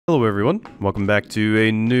Hello everyone, welcome back to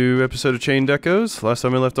a new episode of Chained Echoes. Last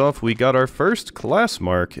time we left off, we got our first class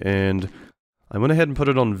mark, and I went ahead and put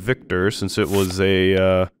it on Victor, since it was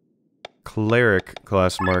a, cleric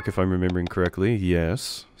class mark, if I'm remembering correctly.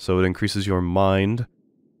 Yes. So it increases your mind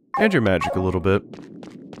and your magic a little bit.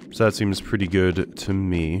 So that seems pretty good to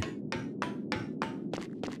me.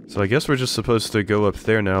 So I guess we're just supposed to go up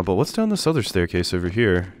there now, but what's down this other staircase over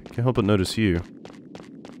here? Can't help but notice you.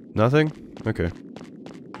 Nothing? Okay.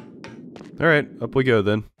 Alright, up we go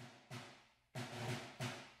then.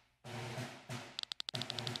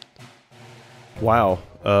 Wow,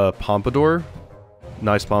 pompadour?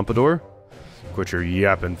 Nice pompadour. Quit your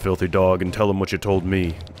yapping, filthy dog, and tell him what you told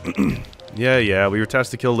me. Yeah, we were tasked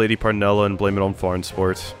to kill Lady Parnella and blame it on foreign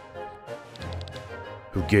sports.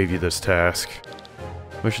 Who gave you this task?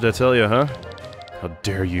 What should I tell you, huh? How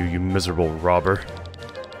dare you, you miserable robber.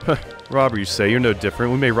 Huh, robber, you say? You're no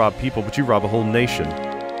different. We may rob people, but you rob a whole nation.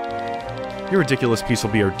 Your ridiculous piece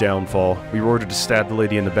will be our downfall. We were ordered to stab the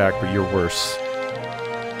lady in the back, but you're worse.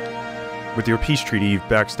 With your peace treaty, you've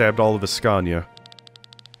backstabbed all of Ascania.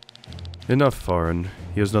 Enough, Farin.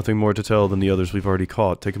 He has nothing more to tell than the others we've already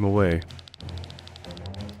caught. Take him away.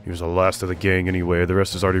 He was the last of the gang anyway. The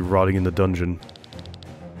rest is already rotting in the dungeon.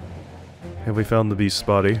 Have we found the beast's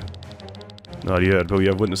body? Not yet, but we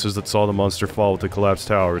have witnesses that saw the monster fall with the collapsed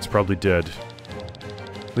tower. It's probably dead.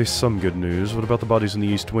 At least some good news. What about the bodies in the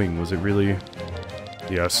East Wing? Was it really...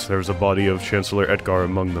 Yes, there was a body of Chancellor Edgar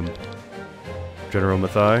among them. General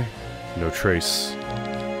Mathai? No trace.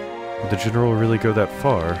 Would the General really go that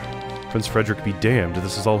far? Prince Frederick be damned,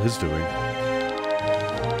 this is all his doing.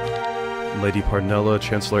 Lady Parnella,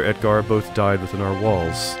 Chancellor Edgar both died within our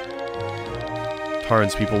walls.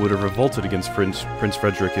 Taran's people would have revolted against Prince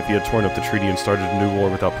Frederick if he had torn up the treaty and started a new war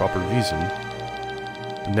without proper reason.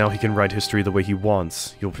 And now he can write history the way he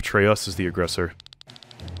wants. He'll portray us as the aggressor.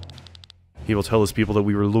 He will tell his people that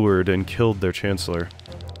we were lured and killed their Chancellor.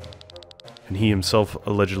 And he himself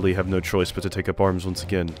allegedly have no choice but to take up arms once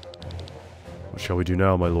again. What shall we do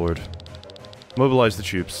now, my lord? Mobilize the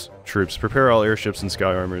troops. Prepare all airships and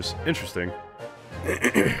sky armors. Interesting.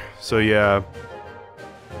 So yeah...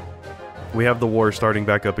 We have the war starting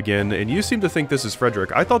back up again, and you seem to think this is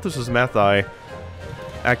Frederick. I thought this was Mathai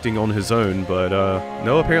acting on his own, but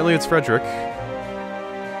no, apparently it's Frederick.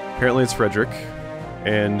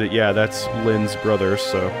 And yeah, that's Lynn's brother,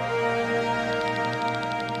 so...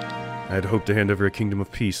 I had hoped to hand over a kingdom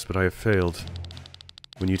of peace, but I have failed.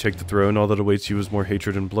 When you take the throne, all that awaits you is more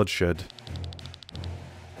hatred and bloodshed.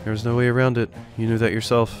 There's no way around it. You knew that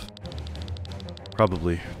yourself.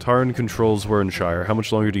 Probably. Taran controls Wernshire. How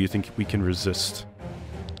much longer do you think we can resist?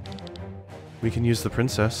 We can use the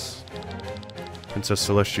princess. Princess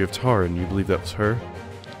Celestia of Taran, you believe that was her?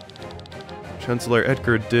 Chancellor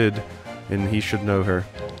Edgar did, and he should know her.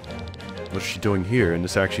 What's she doing here in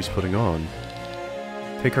this act she's putting on?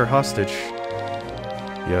 Take her hostage.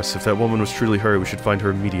 Yes, if that woman was truly her, we should find her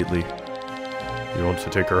immediately. You want to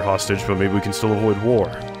take her hostage, but maybe we can still avoid war.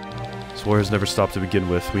 This war has never stopped to begin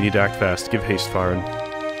with. We need to act fast. Give haste, Farin.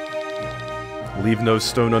 Leave no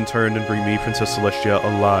stone unturned and bring me, Princess Celestia,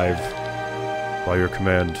 alive. By your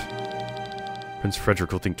command. Prince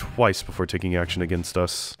Frederick will think twice before taking action against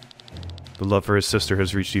us. The love for his sister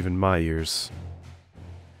has reached even my ears.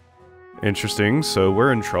 Interesting, so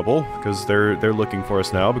we're in trouble, because they're looking for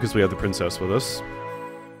us now, because we have the princess with us.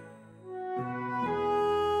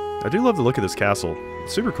 I do love the look of this castle.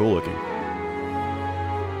 It's super cool looking.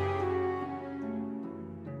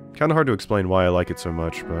 Kinda hard to explain why I like it so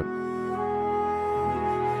much, but...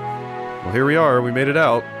 Well, here we are, we made it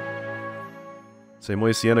out. Same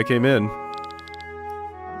way Sienna came in.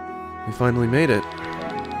 We finally made it.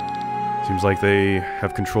 Seems like they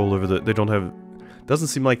have control over the... They don't have... Doesn't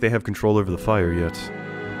seem like they have control over the fire yet.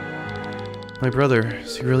 My brother,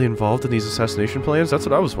 is he really involved in these assassination plans? That's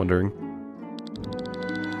what I was wondering.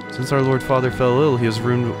 Since our Lord Father fell ill, he has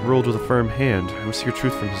ruled with a firm hand. I must hear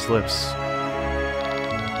truth from his lips.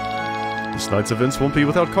 This night's events won't be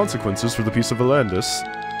without consequences for the peace of Valandis.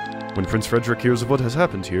 When Prince Frederick hears of what has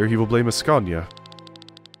happened here, he will blame Ascania.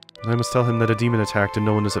 And I must tell him that a demon attacked and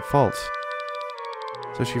no one is at fault.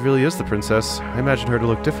 So she really is the princess. I imagine her to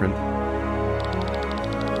look different.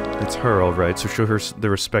 It's her, alright, so show her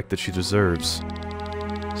the respect that she deserves.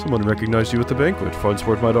 Someone recognized you at the banquet.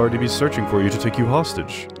 Farnsworth might already be searching for you to take you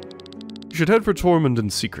hostage. You should head for Tormund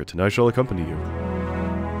in secret, and I shall accompany you.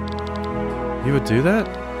 You would do that?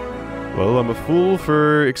 Well, I'm a fool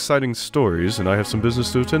for exciting stories, and I have some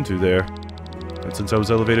business to attend to there. And since I was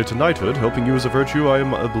elevated to knighthood, helping you is a virtue I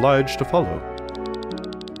am obliged to follow.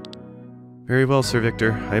 Very well, Sir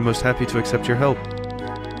Victor. I am most happy to accept your help.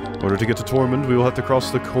 In order to get to Tormund, we will have to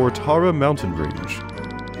cross the Kortara mountain range.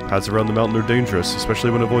 Paths around the mountain are dangerous,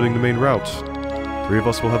 especially when avoiding the main route. 3 of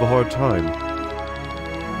us will have a hard time.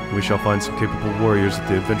 We shall find some capable warriors at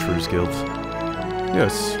the Adventurers Guild.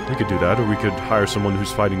 Yes, we could do that, or we could hire someone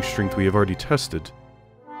whose fighting strength we have already tested.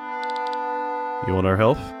 You want our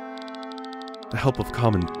help? The help of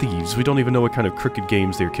common thieves. We don't even know what kind of crooked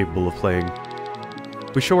games they are capable of playing.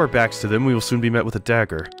 If we show our backs to them, we will soon be met with a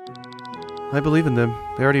dagger. I believe in them.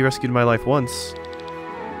 They already rescued my life once.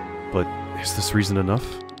 But is this reason enough?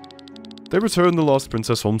 If they return the lost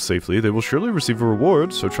princess home safely, they will surely receive a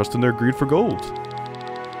reward, so trust in their greed for gold.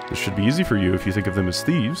 This should be easy for you if you think of them as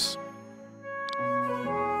thieves.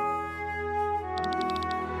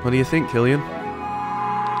 What do you think, Killian?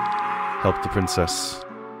 Help the princess.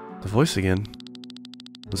 The voice again.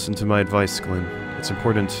 Listen to my advice, Glenn. It's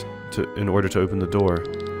important in order to open the door.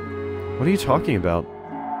 What are you talking about?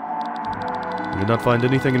 We did not find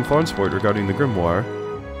anything in Farnsport regarding the grimoire.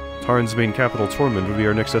 Tarn's main capital, Tormund, would be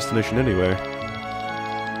our next destination anyway.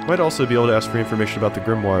 Might also be able to ask for information about the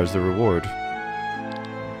grimoire as the reward.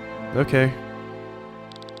 Okay.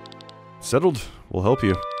 Settled. We'll help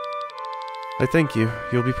you. I thank you.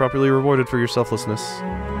 You'll be properly rewarded for your selflessness.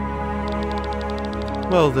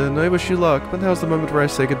 Well then, I wish you luck, but now's the moment where I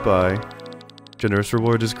say goodbye. Generous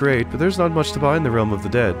reward is great, but there's not much to buy in the realm of the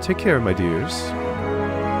dead. Take care, my dears.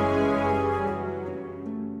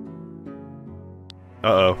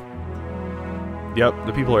 Uh-oh. Yep,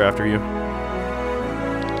 the people are after you.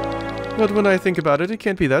 But when I think about it, it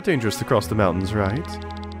can't be that dangerous to cross the mountains, right?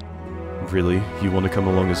 Really? You want to come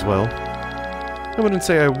along as well? I wouldn't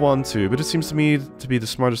say I want to, but it seems to me to be the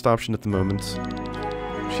smartest option at the moment.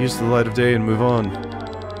 Choose the light of day and move on.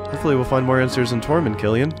 Hopefully we'll find more answers in Tormund,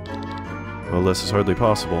 Killian. Well, less is hardly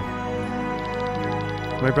possible.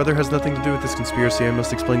 My brother has nothing to do with this conspiracy. I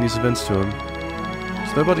must explain these events to him.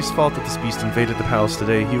 It's nobody's fault that this beast invaded the palace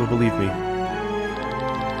today. He will believe me.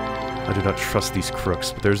 I do not trust these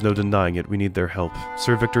crooks, but there's no denying it. We need their help.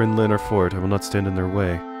 Sir Victor and Lynn are for it. I will not stand in their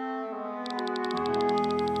way.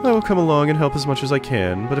 I will come along and help as much as I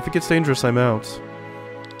can, but if it gets dangerous, I'm out.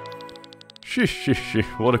 Sheesh,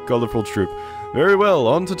 what a colorful troop. Very well,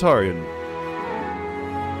 on to Tarion.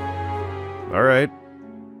 Alright.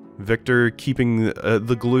 Victor keeping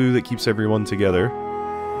the glue that keeps everyone together.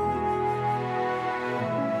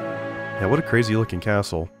 Yeah, what a crazy looking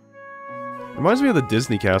castle. Reminds me of the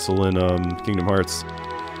Disney castle in Kingdom Hearts.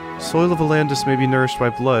 Soil of Valandis may be nourished by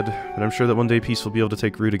blood, but I'm sure that one day peace will be able to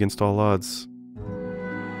take root against all odds.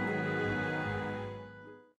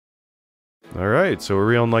 Alright, so are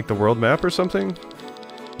we on like the world map or something?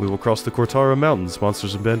 We will cross the Kortara mountains.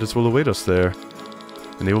 Monsters and bandits will await us there.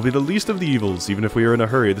 And they will be the least of the evils. Even if we are in a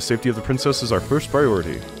hurry, the safety of the princess is our first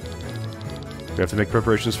priority. We have to make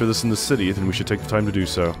preparations for this in the city, then we should take the time to do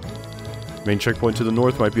so. Main checkpoint to the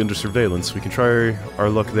north might be under surveillance. We can try our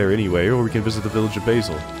luck there anyway, or we can visit the village of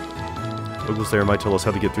Basil. Locals there might tell us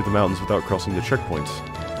how to get through the mountains without crossing the checkpoint.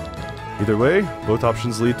 Either way, both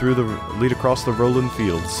options lead across the Roland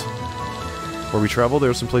Fields. Where we travel, there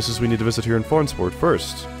are some places we need to visit here in Farnsport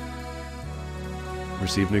first.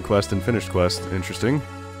 Receive new quest and finished quest. Interesting.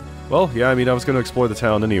 Well, yeah, I mean, I was going to explore the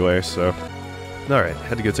town anyway, so... Alright,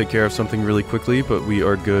 had to go take care of something really quickly, but we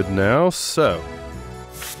are good now, so...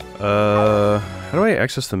 how do I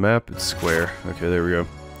access the map? It's square. Okay, there we go.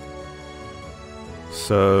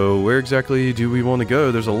 So, where exactly do we want to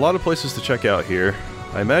go? There's a lot of places to check out here.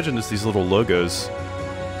 I imagine it's these little logos.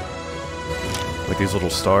 Like these little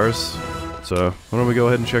stars. So, why don't we go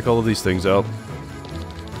ahead and check all of these things out.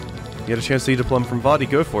 You get a chance to eat a plum from Vadi,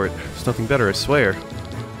 go for it. There's nothing better, I swear.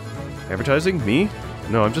 Advertising? Me?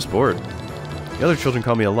 No, I'm just bored. The other children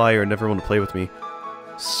call me a liar and never want to play with me.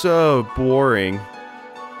 So boring.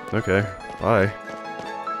 Okay, bye.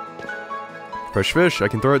 Fresh fish, I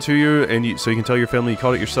can throw it to you, and so you can tell your family you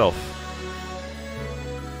caught it yourself.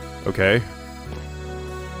 Okay.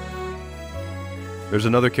 There's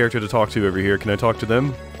another character to talk to over here. Can I talk to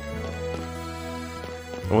them?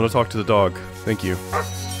 I want to talk to the dog. Thank you.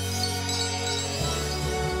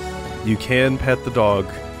 You can pet the dog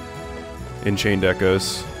in Chained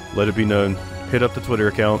Echoes. Let it be known. Hit up the Twitter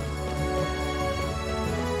account.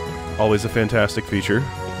 Always a fantastic feature.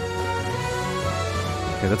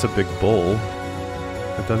 Okay, that's a big bowl.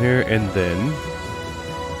 Right down here, and then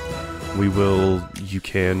we will, you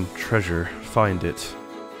can treasure, find it,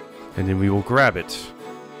 and then we will grab it.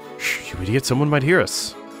 Shh, you idiot, someone might hear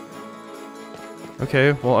us.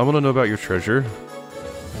 Okay, well, I want to know about your treasure.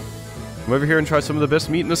 Come over here and try some of the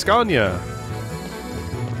best meat in Ascania.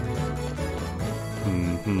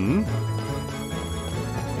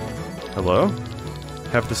 Hello?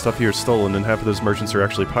 half the stuff here is stolen, and half of those merchants are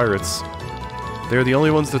actually pirates. They're the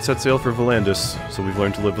only ones that set sail for Valandis, so we've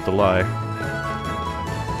learned to live with a lie.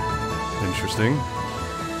 Interesting.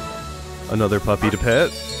 Another puppy to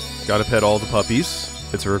pet. Gotta pet all the puppies.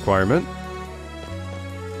 It's a requirement.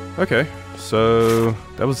 Okay, so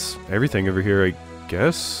that was everything over here, I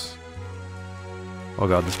guess? Oh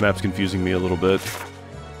god, this map's confusing me a little bit.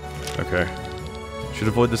 Okay. Should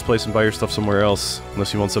avoid this place and buy your stuff somewhere else,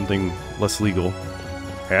 unless you want something less legal.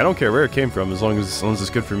 Hey, I don't care where it came from, as long as it's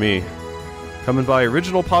good for me. Come and buy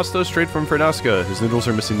original pasta straight from Fernasca. His noodles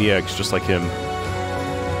are missing the eggs, just like him.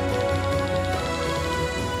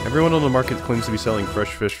 Everyone on the market claims to be selling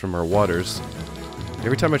fresh fish from our waters.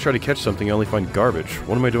 Every time I try to catch something, I only find garbage.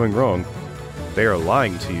 What am I doing wrong? They are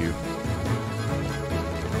lying to you.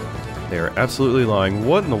 They are absolutely lying.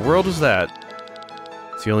 What in the world is that?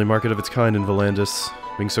 It's the only market of its kind in Valandis.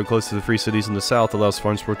 Being so close to the free cities in the south allows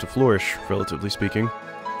farm sport to flourish, relatively speaking.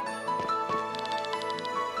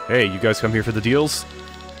 Hey, you guys come here for the deals?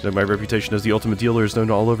 So my reputation as the ultimate dealer is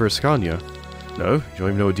known all over Ascania. No? You don't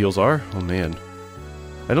even know what deals are? Oh man.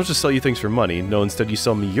 I don't just sell you things for money. No, instead you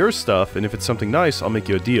sell me your stuff, and if it's something nice, I'll make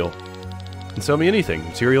you a deal. And sell me anything.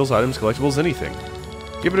 Materials, items, collectibles, anything.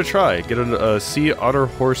 Give it a try. Get a sea otter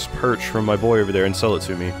horse perch from my boy over there and sell it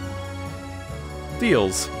to me.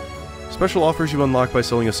 Deals. Special offers you unlock by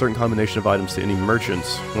selling a certain combination of items to any merchant.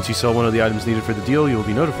 Once you sell one of the items needed for the deal, you will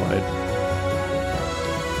be notified.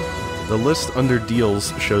 The list under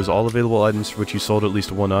deals shows all available items for which you sold at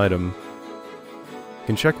least one item. You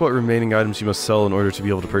can check what remaining items you must sell in order to be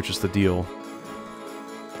able to purchase the deal.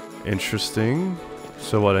 Interesting.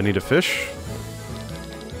 So what, I need a fish?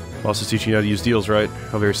 Also teaching you how to use deals, right?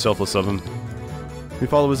 How very selfless of him. Let me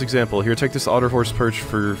follow his example. Here, take this otter horse perch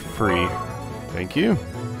for free. Thank you.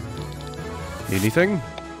 Need anything?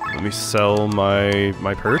 Let me sell my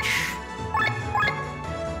perch.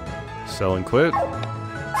 Sell and quit.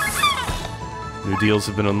 New deals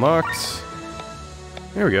have been unlocked.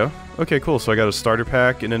 There we go. Okay, cool. So I got a starter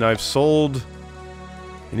pack, and then I've sold...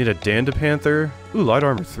 I need a Dandapanther. Ooh, light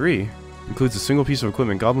armor 3. Includes a single piece of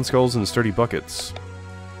equipment, goblin skulls, and sturdy buckets.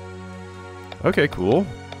 Okay, cool.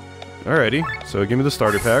 Alrighty. So give me the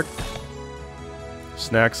starter pack.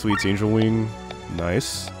 Snack, sweets, angel wing.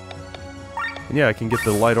 Nice. And yeah, I can get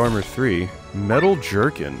the light armor 3. Metal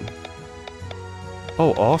jerkin.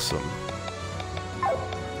 Oh, awesome.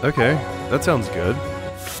 Okay, that sounds good.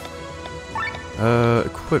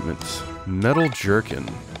 Equipment. Metal jerkin.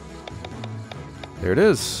 There it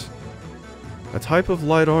is. A type of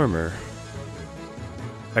light armor.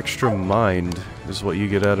 Extra mind is what you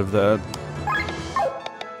get out of that.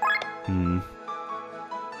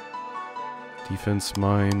 Defense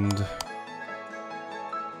mind.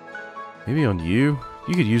 Maybe on you?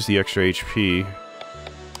 You could use the extra HP.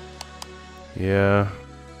 Yeah.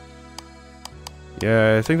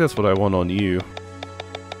 Yeah, I think that's what I want on you.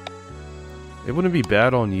 It wouldn't be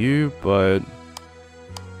bad on you, but...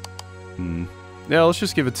 Yeah, let's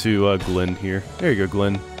just give it to Glenn here. There you go,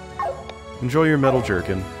 Glenn. Enjoy your metal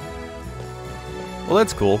jerkin. Well,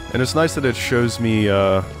 that's cool. And it's nice that it shows me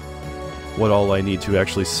what all I need to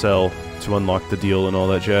actually sell to unlock the deal and all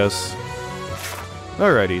that jazz.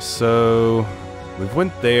 Alrighty, so... we've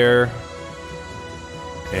went there.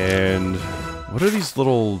 And... what are these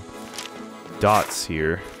little dots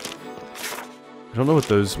here? I don't know what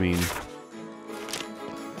those mean.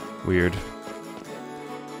 Weird.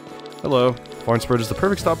 Hello. Farnsport is the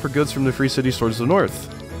perfect stop for goods from the free cities towards the north.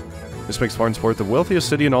 This makes Farnsport the wealthiest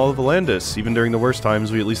city in all of Valandis. Even during the worst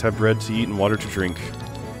times, we at least have bread to eat and water to drink.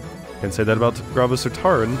 Can't say that about Gravos or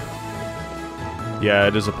Taran. Yeah,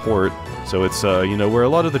 it is a port. So it's, you know, where a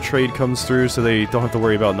lot of the trade comes through, so they don't have to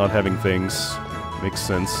worry about not having things. Makes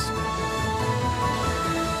sense.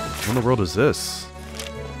 What in the world is this?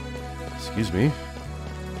 Excuse me.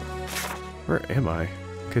 Where am I?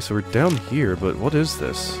 Okay, so we're down here, but what is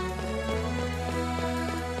this?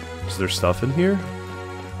 Is there stuff in here?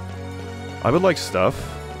 I would like stuff.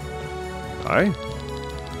 Hi.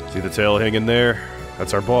 See the tail hanging there?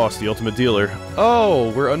 That's our boss, the ultimate dealer.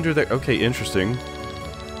 Oh, we're under there. Okay, interesting.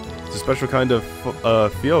 It's a special kind of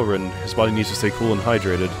Fiorin. His body needs to stay cool and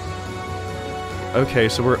hydrated. Okay,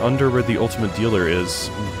 so we're under where the ultimate dealer is.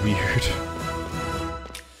 Weird.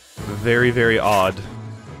 Very, very odd.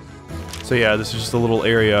 So yeah, this is just a little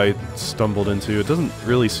area I stumbled into. It doesn't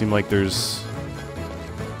really seem like there's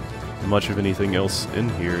much of anything else in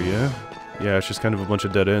here, yeah? Yeah, it's just kind of a bunch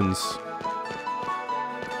of dead ends.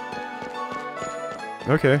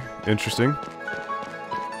 Okay, interesting.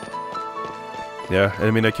 Yeah, I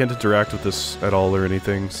mean, I can't interact with this at all or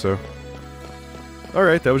anything, so...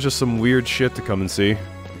 Alright, that was just some weird shit to come and see.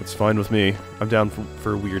 It's fine with me. I'm down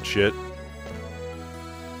for weird shit.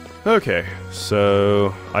 Okay,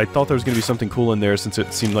 so I thought there was going to be something cool in there since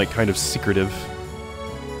it seemed like kind of secretive.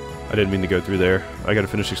 I didn't mean to go through there. I gotta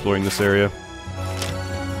finish exploring this area.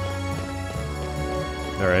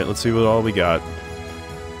 Alright, let's see what all we got.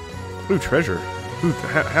 Ooh, treasure. Ooh,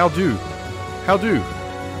 how do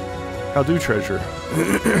treasure.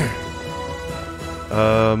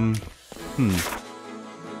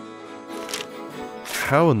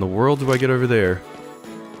 How in the world do I get over there?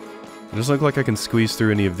 It doesn't look like I can squeeze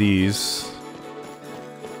through any of these.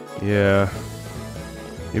 Yeah.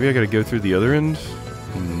 Maybe I gotta go through the other end?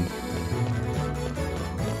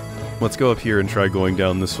 Let's go up here and try going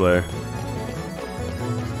down this way.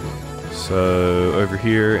 So, over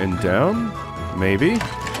here and down? Maybe?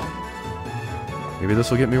 Maybe this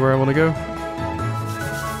will get me where I want to go?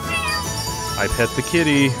 I pet the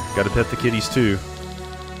kitty. Gotta pet the kitties too.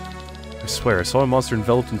 I swear, I saw a monster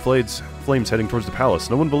enveloped in flames heading towards the palace.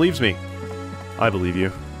 No one believes me. I believe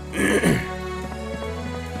you.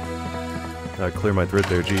 Gotta clear my throat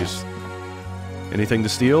there, jeez. Anything to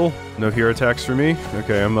steal? No hero attacks for me?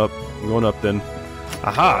 Okay, I'm up. I'm going up then.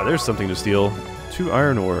 Aha! There's something to steal. 2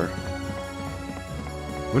 iron ore.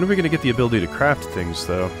 When are we gonna get the ability to craft things,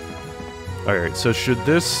 though? Alright, so should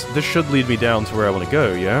this should lead me down to where I want to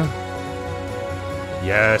go, yeah?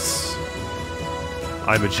 Yes!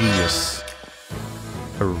 I'm a genius.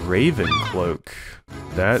 A raven cloak.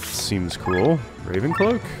 That seems cool. Raven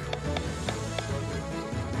cloak?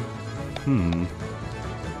 And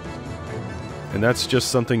that's just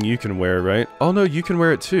something you can wear, right? Oh no, you can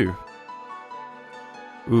wear it too.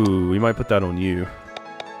 Ooh, we might put that on you.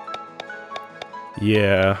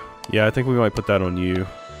 Yeah, I think we might put that on you.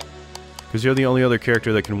 Because you're the only other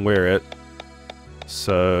character that can wear it.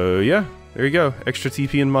 So, yeah, there you go. Extra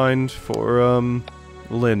TP in mind for,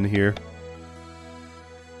 Lynn here.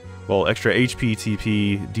 Well, extra HP,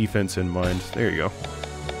 TP, defense in mind. There you go.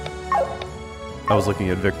 I was looking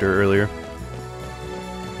at Victor earlier.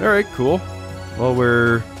 Alright, cool. Well,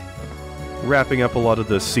 we're wrapping up a lot of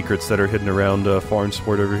the secrets that are hidden around Farm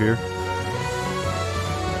Sport over here.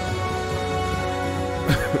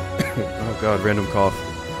 Oh god, random cough.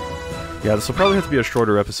 Yeah, this will probably have to be a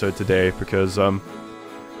shorter episode today, because, I'm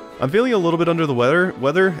feeling a little bit under the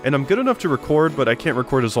weather, and I'm good enough to record, but I can't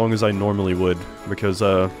record as long as I normally would, because,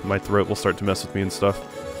 my throat will start to mess with me and stuff.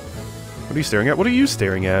 What are you staring at? What are you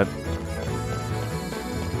staring at?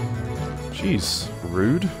 Jeez,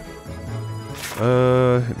 rude.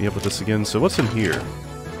 Hit me up with this again. So what's in here?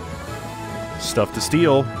 Stuff to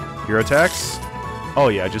steal. Hero attacks? Oh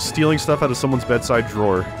yeah, just stealing stuff out of someone's bedside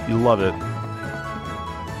drawer. You love it.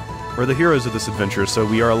 We're the heroes of this adventure, so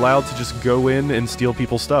we are allowed to just go in and steal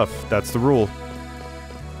people's stuff. That's the rule.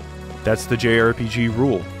 That's the JRPG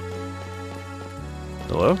rule.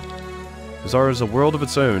 Hello? Bizarre is a world of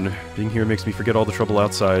its own. Being here makes me forget all the trouble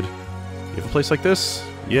outside. You have a place like this?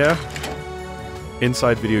 Yeah.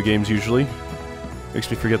 Inside video games, usually. Makes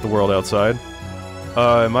me forget the world outside.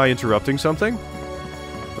 Am I interrupting something?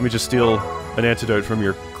 Let me just steal an antidote from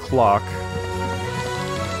your clock.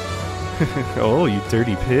 Oh, you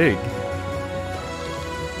dirty pig.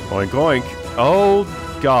 Oink oink. Oh,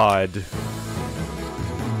 God.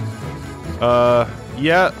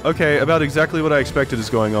 Yeah, okay, about exactly what I expected is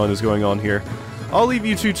going on here. I'll leave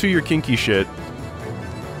you two to your kinky shit.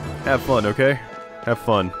 Have fun, okay? Have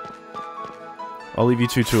fun. I'll leave you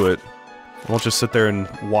two to it. I won't just sit there and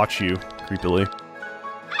watch you, creepily.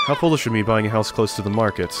 How foolish of me buying a house close to the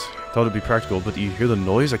market. Thought it'd be practical, but do you hear the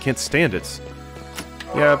noise? I can't stand it.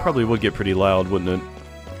 Yeah, it probably would get pretty loud, wouldn't it?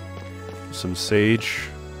 Some sage.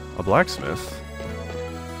 A blacksmith.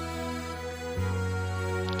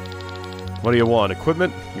 What do you want?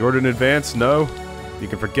 Equipment? You ordered in advance? No? You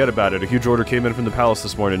can forget about it. A huge order came in from the palace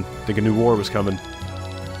this morning. Think a new war was coming.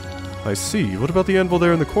 I see. What about the anvil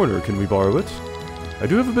there in the corner? Can we borrow it? I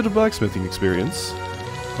do have a bit of blacksmithing experience.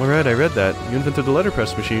 Alright, I read that. You invented the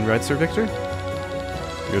letterpress machine, right, Sir Victor?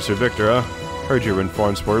 You're Sir Victor, huh? Heard you were in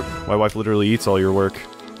farm sport. My wife literally eats all your work.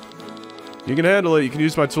 You can handle it. You can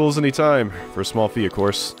use my tools anytime. For a small fee, of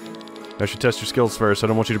course. I should test your skills first. I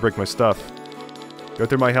don't want you to break my stuff. Go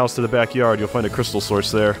through my house to the backyard. You'll find a crystal source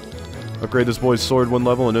there. Upgrade this boy's sword 1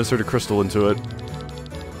 level and insert a crystal into it.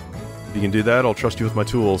 If you can do that, I'll trust you with my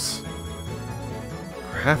tools.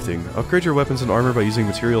 Crafting. Upgrade your weapons and armor by using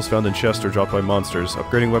materials found in chests or dropped by monsters.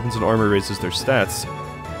 Upgrading weapons and armor raises their stats.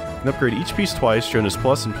 You can upgrade each piece twice, shown as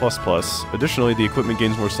plus and plus plus. Additionally, the equipment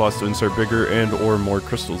gains more slots to insert bigger and or more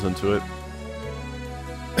crystals into it.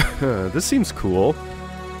 This seems cool.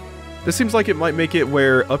 This seems like it might make it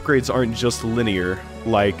where upgrades aren't just linear.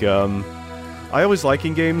 Like, I always like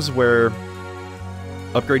in games where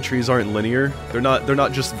upgrade trees aren't linear. They're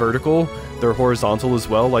not just vertical, they're horizontal as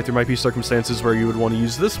well. Like, there might be circumstances where you would want to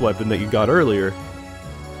use this weapon that you got earlier.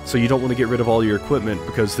 So you don't want to get rid of all your equipment,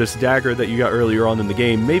 because this dagger that you got earlier on in the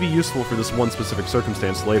game may be useful for this one specific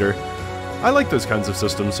circumstance later. I like those kinds of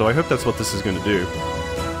systems, so I hope that's what this is going to do.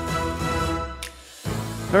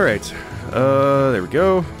 Alright, there we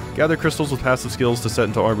go. Gather crystals with passive skills to set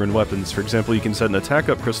into armor and weapons. For example, you can set an attack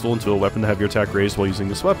up crystal into a weapon to have your attack raised while using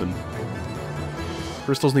this weapon.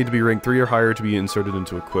 Crystals need to be rank 3 or higher to be inserted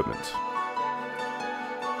into equipment.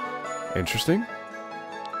 Interesting.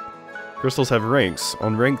 Crystals have ranks.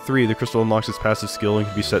 On rank 3, the crystal unlocks its passive skill and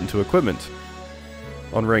can be set into equipment.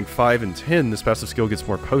 On rank 5 and 10, this passive skill gets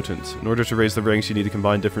more potent. In order to raise the ranks, you need to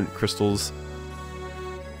combine different crystals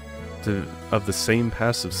of the same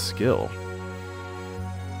passive skill.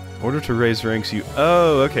 In order to raise ranks, you...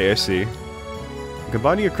 Oh, okay, I see. When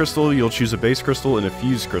combining a crystal, you'll choose a base crystal and a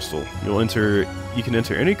fused crystal. You can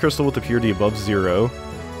enter any crystal with a purity above 0.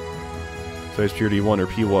 So it's purity 1 or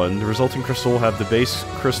P1. The resulting crystal will have the base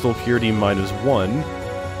crystal purity -1.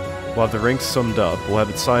 We'll have the ranks summed up. We'll have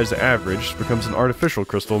its size averaged. Becomes an artificial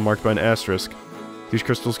crystal marked by an asterisk. These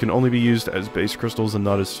crystals can only be used as base crystals and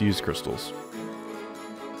not as fused crystals.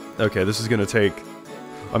 Okay, this is gonna take...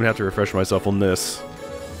 I'm gonna have to refresh myself on this.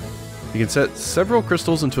 You can set several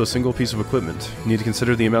crystals into a single piece of equipment. You need to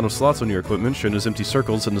consider the amount of slots on your equipment, shown as empty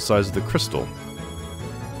circles, and the size of the crystal.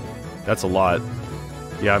 That's a lot.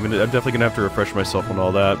 Yeah, I'm definitely gonna have to refresh myself on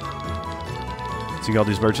all that. Seeing all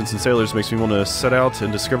these merchants and sailors makes me want to set out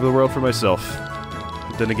and discover the world for myself.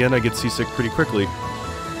 But then again, I get seasick pretty quickly.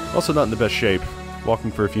 Also not in the best shape.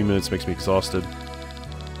 Walking for a few minutes makes me exhausted.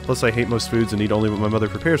 Plus I hate most foods and eat only what my mother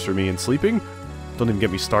prepares for me, and sleeping? Don't even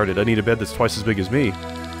get me started. I need a bed that's twice as big as me.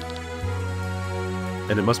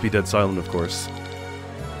 And it must be dead silent, of course.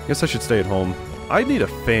 Guess I should stay at home. I need a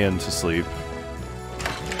fan to sleep.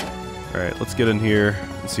 Alright, let's get in here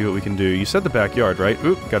and see what we can do. You said the backyard, right?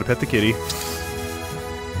 Oop, gotta pet the kitty.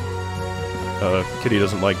 Kitty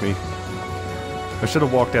doesn't like me. I should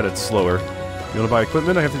have walked at it slower. You wanna buy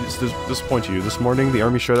equipment? I have to disappoint you. This morning, the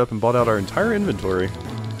army showed up and bought out our entire inventory.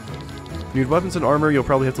 If you need weapons and armor, you'll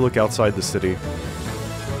probably have to look outside the city.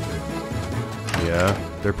 Yeah,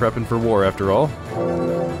 they're prepping for war after all.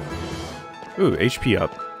 Ooh, HP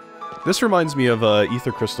up. This reminds me of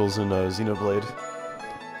ether crystals in Xenoblade.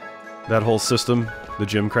 That whole system, the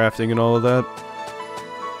gem crafting and all of that.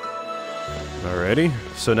 Alrighty,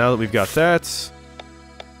 so now that we've got that...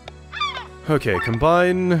 Okay,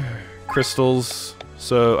 combine crystals.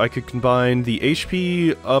 So I could combine the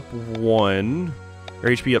HP up 1, or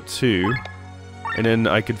HP up 2, and then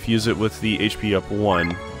I could fuse it with the HP up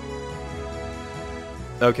 1.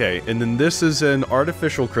 Okay, and then this is an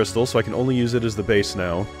artificial crystal, so I can only use it as the base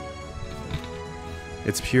now.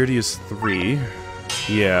 Its purity is 3.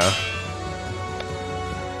 Yeah.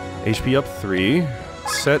 HP up 3.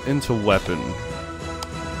 Set into weapon.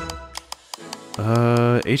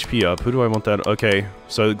 HP up. Who do I want that? Okay,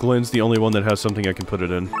 so Glenn's the only one that has something I can put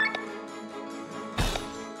it in.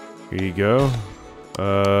 Here you go.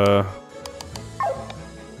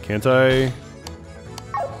 Can't I?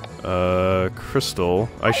 Crystal.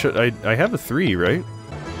 I have a 3, right?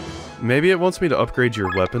 Maybe it wants me to upgrade your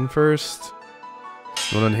weapon first.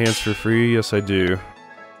 One enhanced for free? Yes, I do.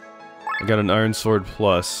 I got an iron sword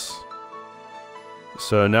plus.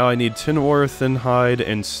 So now I need tin ore, thin hide,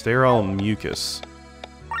 and sterile mucus.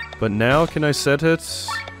 But now can I set it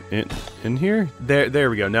in here? There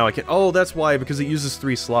we go. Now I can. Oh, that's why, because it uses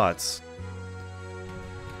 3 slots.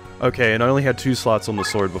 Okay, and I only had 2 slots on the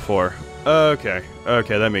sword before. Okay,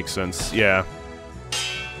 that makes sense. Yeah.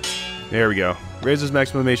 There we go. Raises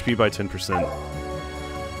maximum HP by 10%.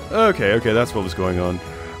 Okay, that's what was going on.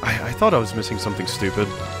 I thought I was missing something stupid.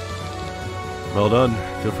 Well done.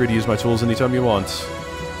 Feel free to use my tools anytime you want.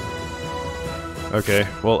 Okay,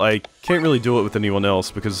 well, I can't really do it with anyone else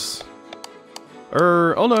because...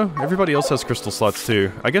 oh no, everybody else has crystal slots too.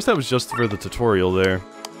 I guess that was just for the tutorial there.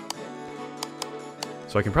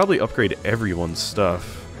 So I can probably upgrade everyone's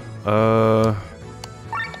stuff.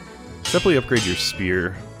 Definitely upgrade your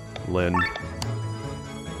spear, Lynn.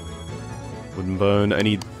 Wooden bone. I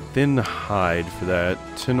need thin hide for that.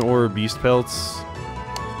 Tin ore, beast pelts.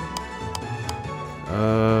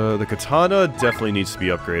 The katana definitely needs to be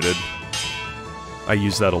upgraded. I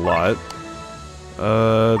use that a lot.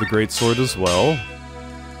 The great sword as well.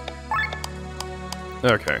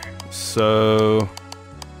 Okay, so...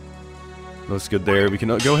 that's good there. We can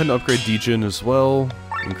go ahead and upgrade Degen as well.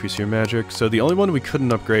 Increase your magic. So the only one we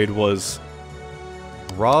couldn't upgrade was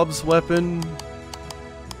Rob's weapon.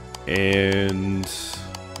 And...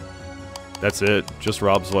 that's it. Just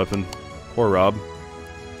Rob's weapon. Poor Rob.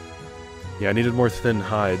 Yeah, I needed more thin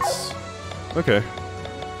hides. Okay.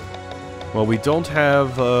 Well, we don't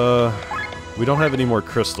have any more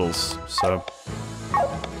crystals, so...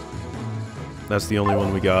 That's the only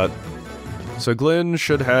one we got. So Glenn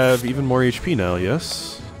should have even more HP now,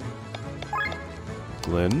 yes?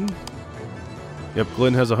 Glenn? Yep,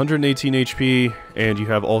 Glenn has 118 HP, and you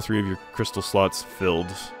have all 3 of your crystal slots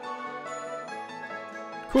filled.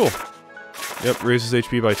 Cool. Yep, raises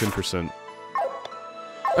HP by 10%.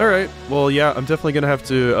 Alright, well yeah, I'm definitely gonna have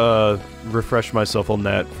to refresh myself on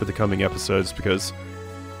that for the coming episodes, because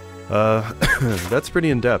that's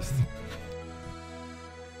pretty in-depth.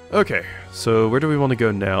 Okay, so where do we want to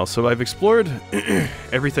go now? So I've explored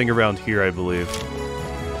everything around here, I believe.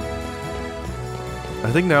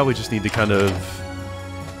 I think now we just need to kind of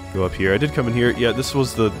go up here. I did come in here. Yeah, this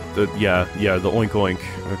was the oink oink.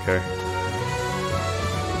 Okay.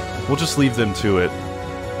 We'll just leave them to it.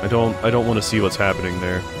 I don't want to see what's happening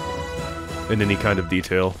there in any kind of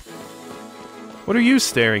detail. What are you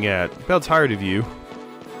staring at? I'm about tired of you.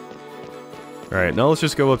 Alright, now let's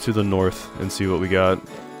just go up to the north and see what we got.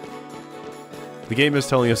 The game is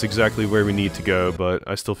telling us exactly where we need to go, but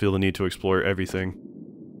I still feel the need to explore everything.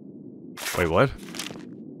 Wait, what?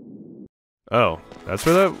 Oh, that's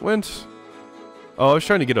where that went? Oh, I was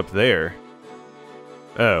trying to get up there.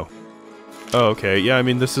 Oh. Oh, okay. Yeah, I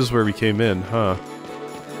mean, this is where we came in, huh?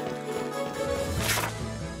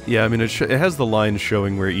 Yeah, I mean, it has the line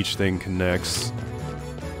showing where each thing connects.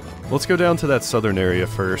 Let's go down to that southern area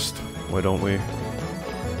first. Why don't we?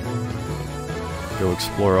 Go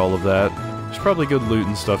explore all of that. There's probably good loot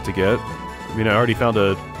and stuff to get. I mean, I already found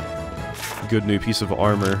a good new piece of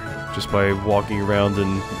armor just by walking around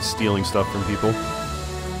and stealing stuff from people.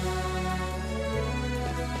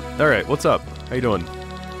 Alright, what's up? How you doing?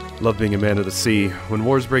 Love being a man of the sea. When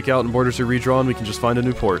wars break out and borders are redrawn, we can just find a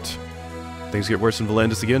new port. Things get worse in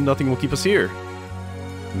Valandis again, nothing will keep us here.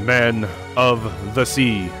 Man of the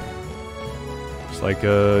sea. Just like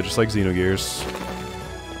Xenogears.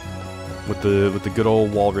 With the good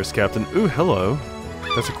old walrus captain. Ooh, hello.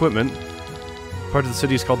 That's equipment. Part of the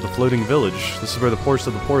city is called the Floating Village. This is where the poorest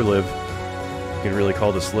of the poor live. You can really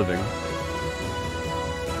call this living.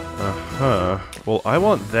 Uh-huh. Well, I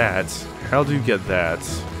want that. How do you get that?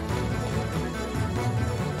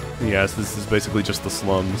 Yes, this is basically just the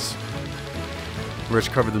slums.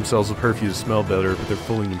 Rich covered themselves with perfume to smell better, but they're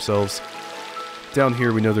fooling themselves. Down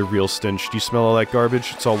here, we know they're real stench. Do you smell all that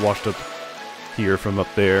garbage? It's all washed up here from up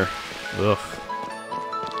there. Ugh.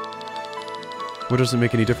 What doesn't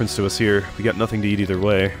make any difference to us here? We got nothing to eat either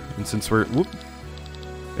way. And since we're... Whoop!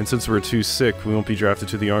 And since we're too sick, we won't be drafted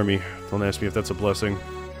to the army. Don't ask me if that's a blessing.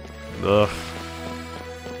 Ugh.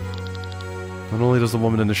 Not only does the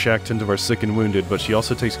woman in the shack tend to our sick and wounded, but she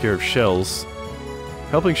also takes care of shells.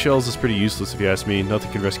 Helping shells is pretty useless if you ask me.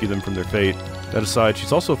 Nothing can rescue them from their fate. That aside,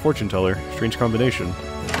 she's also a fortune teller. Strange combination.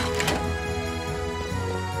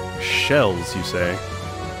 Shells, you say?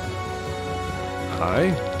 Hi?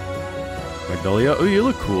 Magnolia? Oh, you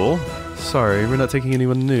look cool. Sorry, we're not taking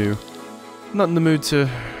anyone new. Not in the mood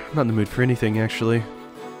for anything, actually.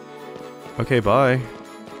 Okay, bye.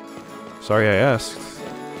 Sorry I asked.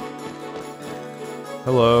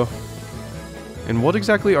 Hello. And what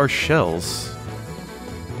exactly are shells?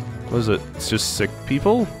 What is it? It's just sick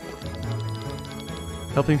people?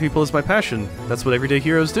 Helping people is my passion. That's what everyday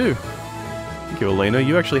heroes do. Thank you, Elena.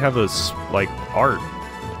 You actually have a, like, art.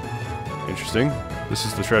 Interesting. This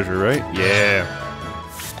is the treasure, right? Yeah.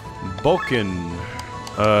 Bulkin.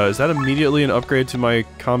 Is that immediately an upgrade to my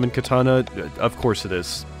common katana? Of course it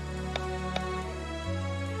is.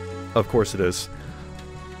 Of course it is.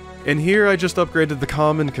 And here I just upgraded the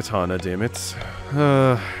common katana, damn it.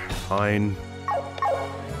 Fine.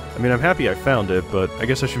 I mean, I'm happy I found it, but I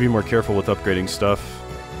guess I should be more careful with upgrading stuff.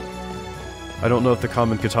 I don't know if the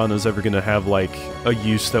common katana is ever gonna have, like, a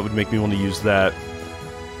use that would make me want to use that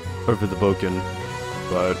over the Boken.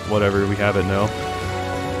 But whatever, we have it now.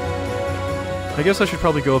 I guess I should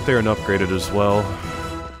probably go up there and upgrade it as well,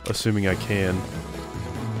 assuming I can.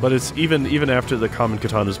 But it's even after the common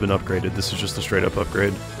katana's been upgraded, this is just a straight up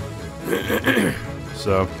upgrade.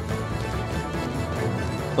 So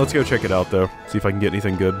let's go check it out though, see if I can get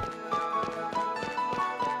anything good.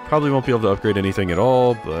 Probably won't be able to upgrade anything at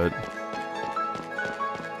all, but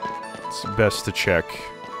it's best to check.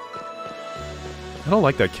 I don't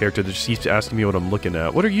like that character that just keeps asking me what I'm looking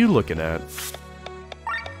at. What are you looking at?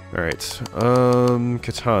 Alright,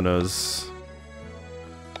 katanas.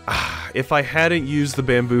 If I hadn't used the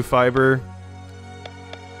bamboo fiber...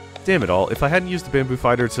 Damn it all, if I hadn't used the bamboo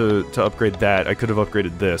fiber to upgrade that, I could have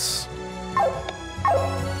upgraded this.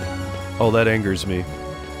 Oh, that angers me.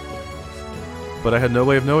 but I had no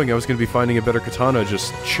way of knowing I was going to be finding a better katana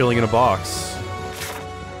just chilling in a box.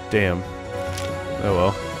 Damn. Oh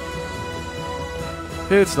well.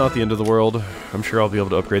 It's not the end of the world. I'm sure I'll be able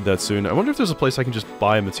to upgrade that soon. I wonder if there's a place I can just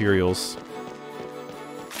buy materials.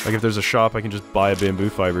 Like if there's a shop I can just buy bamboo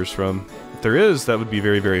fibers from. If there is, that would be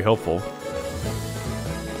very, very helpful.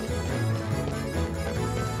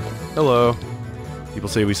 Hello. People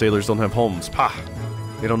say we sailors don't have homes. Pah!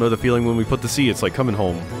 They don't know the feeling when we put to sea. It's like coming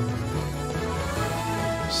home.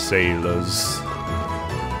 Sailors.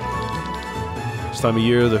 This time of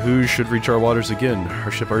year, the Hooge should reach our waters again.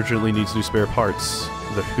 Our ship urgently needs new spare parts.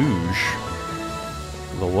 The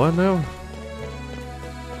Hooge? The what now?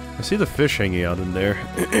 I see the fish hanging out in there.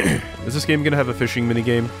 Is this game gonna have a fishing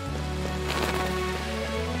minigame?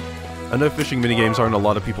 I know fishing minigames aren't a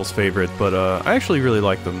lot of people's favorite, but I actually really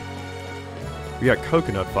like them. We got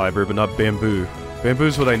coconut fiber, but not bamboo.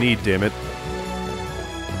 Bamboo's what I need, damn it.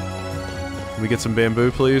 Can we get some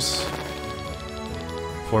bamboo, please?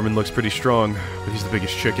 Foreman looks pretty strong, but he's the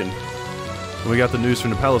biggest chicken. When we got the news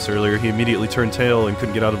from the palace earlier, he immediately turned tail and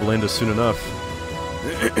couldn't get out of Valandis soon enough.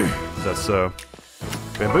 Is that so?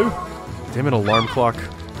 Bamboo? Damn it, alarm clock.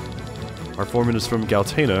 Our foreman is from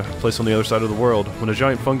Galtana, a place on the other side of the world. When a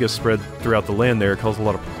giant fungus spread throughout the land there, it caused a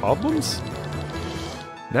lot of problems?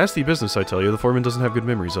 Nasty business, I tell you. The foreman doesn't have good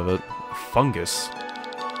memories of it. Fungus.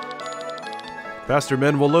 Faster,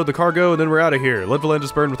 men, we'll load the cargo and then we're out of here. Let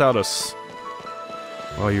Valandis burn without us.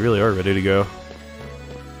 Oh, you really are ready to go.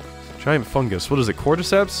 Giant fungus. What is it,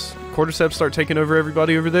 cordyceps? Cordyceps start taking over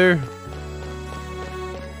everybody over there?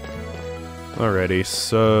 Alrighty,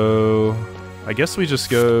 so... I guess we just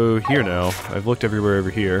go here now. I've looked everywhere over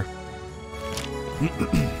here.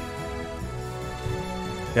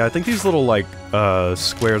 Yeah, I think these little, like,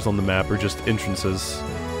 squares on the map are just entrances.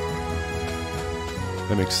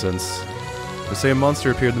 That makes sense. They say a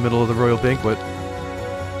monster appeared in the middle of the royal banquet.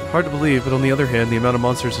 Hard to believe, but on the other hand, the amount of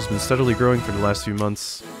monsters has been steadily growing for the last few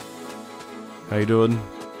months. How you doing?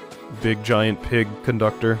 Big giant pig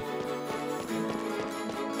conductor.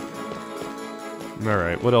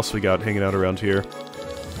 Alright, what else we got hanging out around here?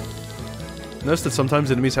 Notice that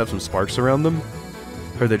sometimes enemies have some sparks around them.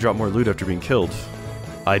 Heard they drop more loot after being killed.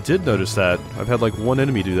 I did notice that. I've had like one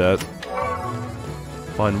enemy do that.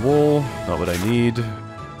 Fine wool, not what I need.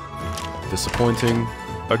 Disappointing.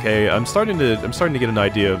 Okay, I'm starting to get an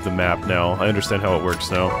idea of the map now. I understand how it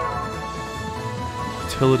works now.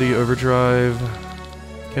 Utility overdrive.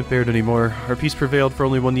 Can't bear it anymore. Our peace prevailed for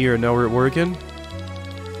only 1 year and now we're at war again?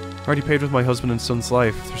 Already paid with my husband and son's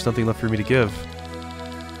life. There's nothing left for me to give.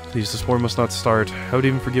 Please, this war must not start. I would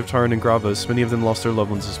even forgive Taran and Gravas. Many of them lost their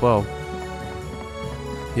loved ones as well.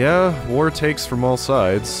 Yeah, war takes from all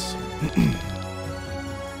sides.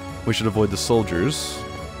 We should avoid the soldiers.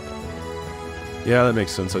 Yeah, that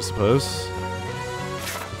makes sense, I suppose.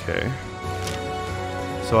 Okay.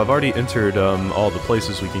 So I've already entered all the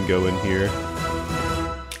places we can go in here.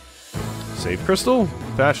 Save crystal?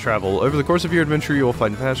 Fast travel. Over the course of your adventure, you will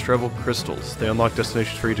find fast travel crystals. They unlock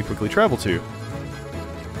destinations for you to quickly travel to.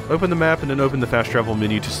 Open the map and then open the fast travel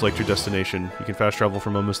menu to select your destination. You can fast travel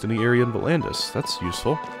from almost any area in Valandis. That's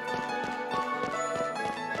useful.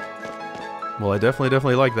 Well, I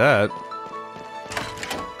definitely like that.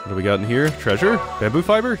 What do we got in here? Treasure? Bamboo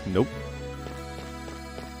fiber? Nope.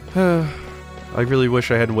 I really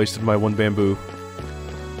wish I hadn't wasted my one bamboo.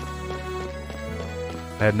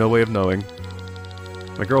 I had no way of knowing.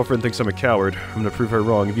 My girlfriend thinks I'm a coward. I'm gonna prove her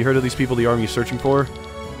wrong. Have you heard of these people the army is searching for?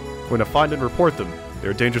 We're gonna find and report them.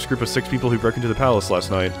 They're a dangerous group of 6 people who broke into the palace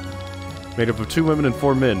last night. Made up of 2 women and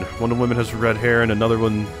 4 men. One of the women has red hair and another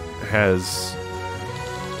one has...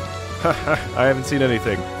 Haha, I haven't seen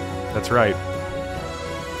anything. That's right.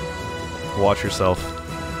 Watch yourself.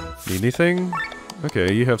 Need anything?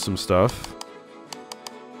 Okay, you have some stuff.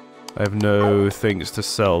 I have no things to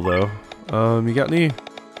sell, though. You got any?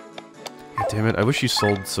 God damn it, I wish you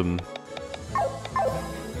sold some...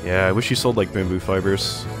 Yeah, I wish you sold, like, bamboo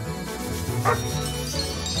fibers.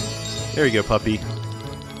 There you go, puppy.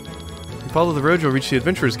 If you follow the road, you'll reach the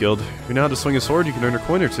Adventurers Guild. If you know how to swing a sword, you can earn a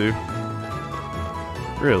coin or 2.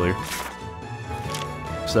 Really?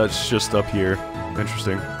 So that's just up here.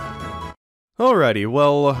 Interesting. Alrighty,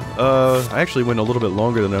 well, I actually went a little bit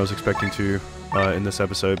longer than I was expecting to in this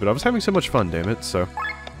episode, but I was having so much fun, damn it, so...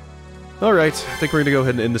 Alright, I think we're gonna go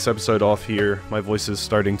ahead and end this episode off here. My voice is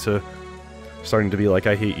starting to be like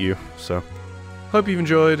I hate you, so... Hope you've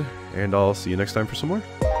enjoyed, and I'll see you next time for some more.